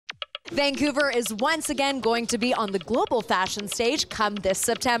Vancouver is once again going to be on the global fashion stage come this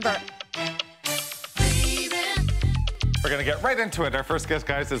September. We're going to get right into it. Our first guest,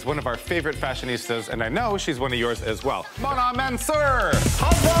 guys, is one of our favorite fashionistas, and I know she's one of yours as well. Mana Mansour!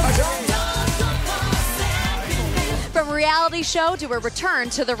 From a reality show to a return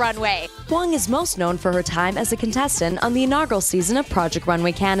to the runway, Wong is most known for her time as a contestant on the inaugural season of Project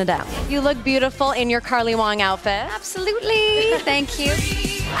Runway Canada. You look beautiful in your Carly Wong outfit. Absolutely. Thank you.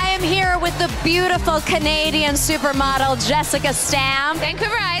 I am here with the beautiful Canadian supermodel Jessica Stam.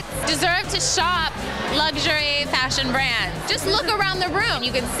 Vancouverites deserve to shop luxury fashion brands. Just look around the room,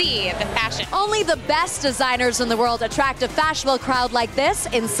 you can see the fashion. Only the best designers in the world attract a fashionable crowd like this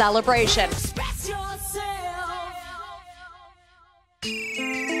in celebration.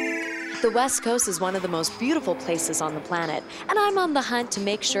 The West Coast is one of the most beautiful places on the planet, and I'm on the hunt to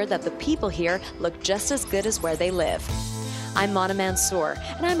make sure that the people here look just as good as where they live. I'm Mana Mansour,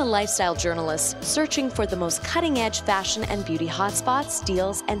 and I'm a lifestyle journalist searching for the most cutting-edge fashion and beauty hotspots,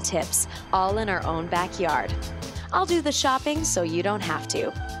 deals, and tips, all in our own backyard. I'll do the shopping so you don't have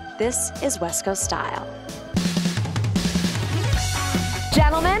to. This is West Coast Style.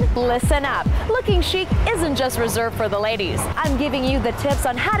 Gentlemen, listen up. Looking chic isn't just reserved for the ladies. I'm giving you the tips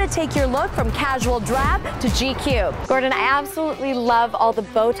on how to take your look from casual drab to GQ. Gordon, I absolutely love all the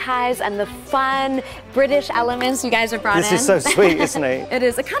bow ties and the fun British elements you guys have brought in. This is so sweet, isn't it? It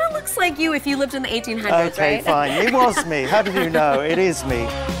is. It kind of looks like you if you lived in the 1800s, okay, right? fine. It was me. How did you know? It is me.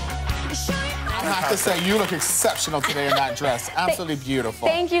 I have to say, you look exceptional today in that dress. Absolutely beautiful.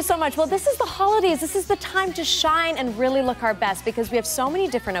 Thank you so much. Well, this is the holidays. This is the time to shine and really look our best because we have so many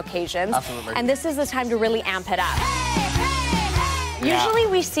different occasions. Absolutely. And this is the time to really amp it up. Usually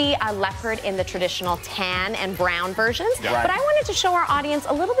we see a leopard in the traditional tan and brown versions, but I wanted to show our audience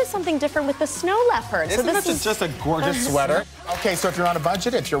a little bit something different with the snow leopard. Isn't this just a gorgeous sweater? Okay, so if you're on a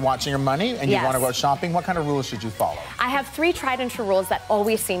budget, if you're watching your money and you want to go shopping, what kind of rules should you follow? I have 3 tried and true rules that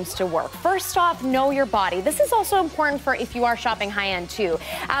always seems to work. First off, know your body. This is also important for if you are shopping high-end too.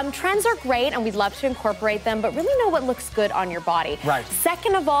 Trends are great and we'd love to incorporate them, but really know what looks good on your body. Right.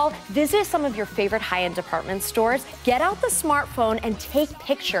 Second of all, visit some of your favorite high-end department stores, get out the smartphone and take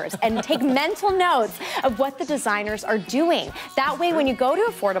pictures and take mental notes of what the designers are doing. That way, when you go to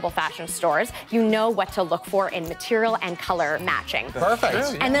affordable fashion stores, you know what to look for in material and color matching.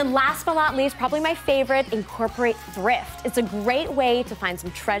 Perfect. And then last but not least, probably my favorite, incorporate thrift. It's a great way to find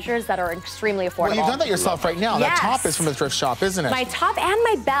some treasures that are extremely affordable. Well, you've done that yourself right now. Yes. That top is from a thrift shop, isn't it? My top and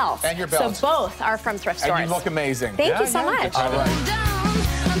my belt. And your belt. So both are from thrift stores. And you look amazing. Thank you so much. All right.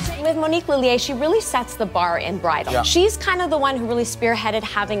 With Monique Lillier, she really sets the bar in bridal. Yeah. She's kind of the one who really spearheaded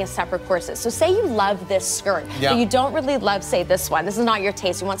having a separate corset. So say you love this skirt, but you don't really love, say, this one. This is not your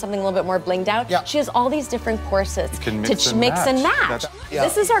taste. You want something a little bit more blinged out. Yeah. She has all these different corsets to mix and match. Yeah.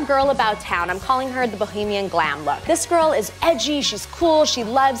 This is our girl about town. I'm calling her the Bohemian Glam look. This girl is edgy, she's cool, she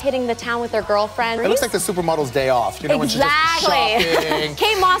loves hitting the town with her girlfriend. It looks like the supermodel's day off. You know, when she's just shopping.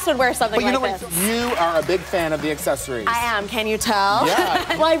 Kate Moss would wear something like this. But you know what? You are a big fan of the accessories. I am, can you tell?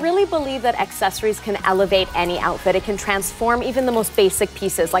 Yeah. Well, I really believe that accessories can elevate any outfit. It can transform even the most basic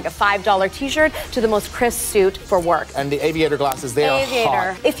pieces, like a $5 t-shirt, to the most crisp suit for work. And the aviator glasses, they are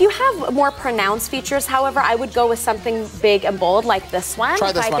hot. If you have more pronounced features, however, I would go with something big and bold like this one.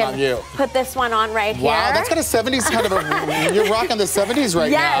 Try this one on you. Put this one on right here. Wow, that's got a 70s kind of a... You're rocking the 70s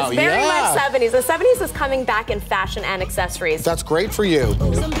right now. Yes, very much 70s. The 70s is coming back in fashion and accessories. That's great for you.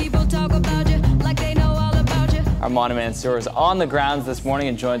 Some people talk about you like they know all about you. Our Mana Mansour is on the grounds this morning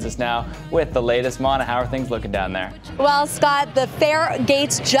and joins us now with the latest. Mana, how are things looking down there? Well, Scott, the fair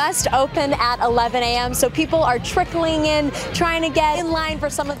gates just opened at 11 a.m., so people are trickling in, trying to get in line for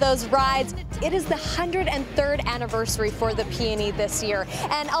some of those rides. It is the 103rd anniversary for the Peony this year,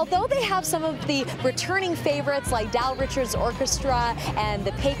 and although they have some of the returning favorites like Dal Richards Orchestra and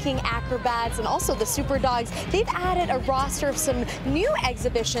the Peking Acrobats and also the Super Dogs, they've added a roster of some new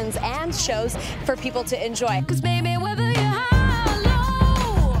exhibitions and shows for people to enjoy.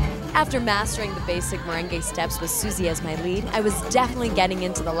 After mastering the basic merengue steps with Susie as my lead, I was definitely getting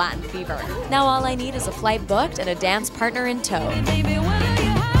into the Latin fever. Now all I need is a flight booked and a dance partner in tow.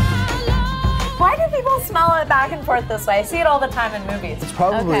 Why do people smell it back and forth this way? I see it all the time in movies. It's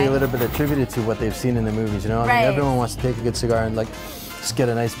probably a little bit attributed to what they've seen in the movies, you know? I mean, everyone wants to take a good cigar and like just get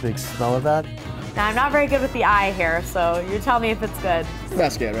a nice big smell of that. Now, I'm not very good with the eye here, so you tell me if it's good.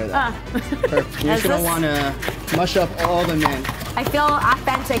 That's good right there. Perfect. You're just going to want to mush up all the mint. I feel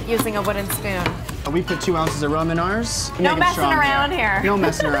authentic using a wooden spoon. We put 2 ounces of rum in ours. No messing around here. No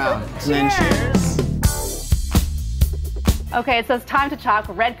messing around. And then cheers. Okay, so it's time to talk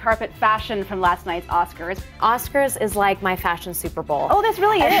red carpet fashion from last night's Oscars. Oscars is like my fashion Super Bowl. Oh, this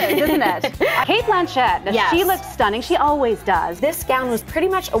really is, isn't it? Kate Blanchett, now, yes. She looks stunning. She always does. This gown was pretty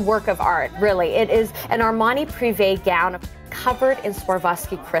much a work of art, really. It is an Armani Privé gown covered in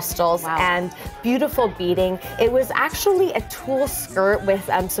Swarovski crystals and beautiful beading. It was actually a tulle skirt with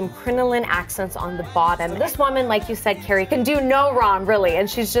some crinoline accents on the bottom. This woman, like you said, Carrie, can do no wrong, really, and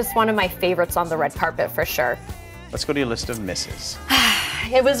she's just one of my favorites on the red carpet for sure. Let's go to your list of misses.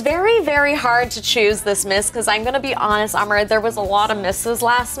 It was very, very hard to choose this miss because I'm going to be honest, Amr, there was a lot of misses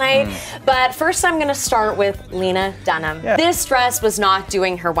last night. But first I'm going to start with Lena Dunham. Yeah. This dress was not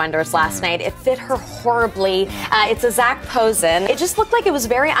doing her wonders last night. It fit her horribly. It's a Zac Posen. It just looked like it was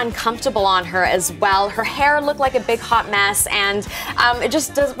very uncomfortable on her as well. Her hair looked like a big hot mess, and it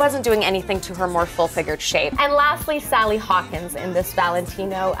just wasn't doing anything to her more full-figured shape. And lastly, Sally Hawkins in this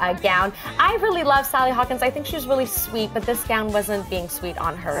Valentino gown. I really love Sally Hawkins. I think she was really sweet, but this gown wasn't being sweet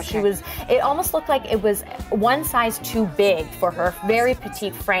on her. Okay. It almost looked like it was one size too big for her, very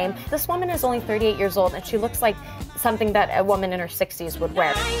petite frame. This woman is only 38 years old, and she looks like something that a woman in her 60s would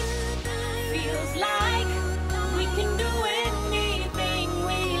wear. Feels like we can do anything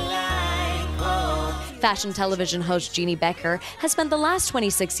we like. Oh. Fashion television host Jeannie Becker has spent the last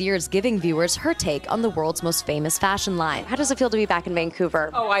 26 years giving viewers her take on the world's most famous fashion line. How does it feel to be back in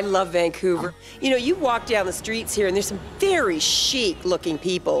Vancouver? Oh, I love Vancouver. You know, you walk down the streets here and there's some very chic looking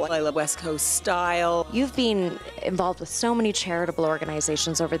people. I love West Coast style. You've been involved with so many charitable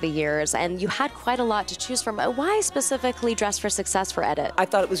organizations over the years, and you had quite a lot to choose from. Why specifically Dress for Success for Edit? I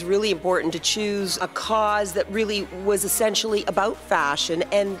thought it was really important to choose a cause that really was essentially about fashion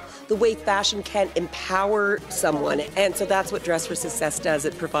and the way fashion can empower someone. And so that's what Dress for Success does.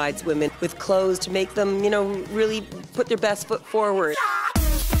 It provides women with clothes to make them, you know, really put their best foot forward.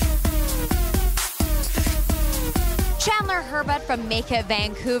 Chandler Herbert from Make It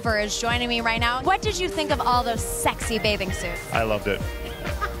Vancouver is joining me right now. What did you think of all those sexy bathing suits? I loved it.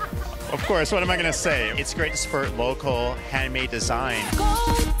 Of course, what am I going to say? It's great to support local, handmade design.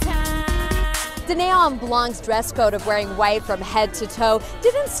 Danae Blanc's dress code of wearing white from head to toe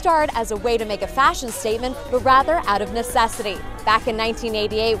didn't start as a way to make a fashion statement, but rather out of necessity. Back in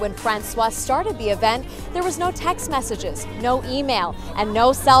 1988, when Francois started the event, there was no text messages, no email, and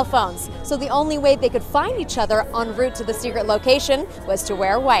no cell phones. So the only way they could find each other en route to the secret location was to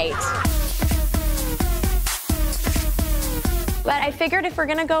wear white. But I figured if we're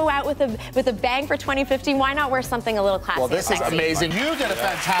gonna go out with a bang for 2015, why not wear something a little classy? Well, this is amazing. You did a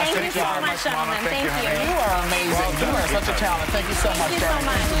fantastic job. Thank you so much, gentlemen. Thank you. You are amazing. You are such a talent. Thank you so much, Karen.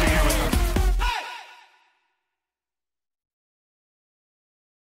 Thanks for being here with us.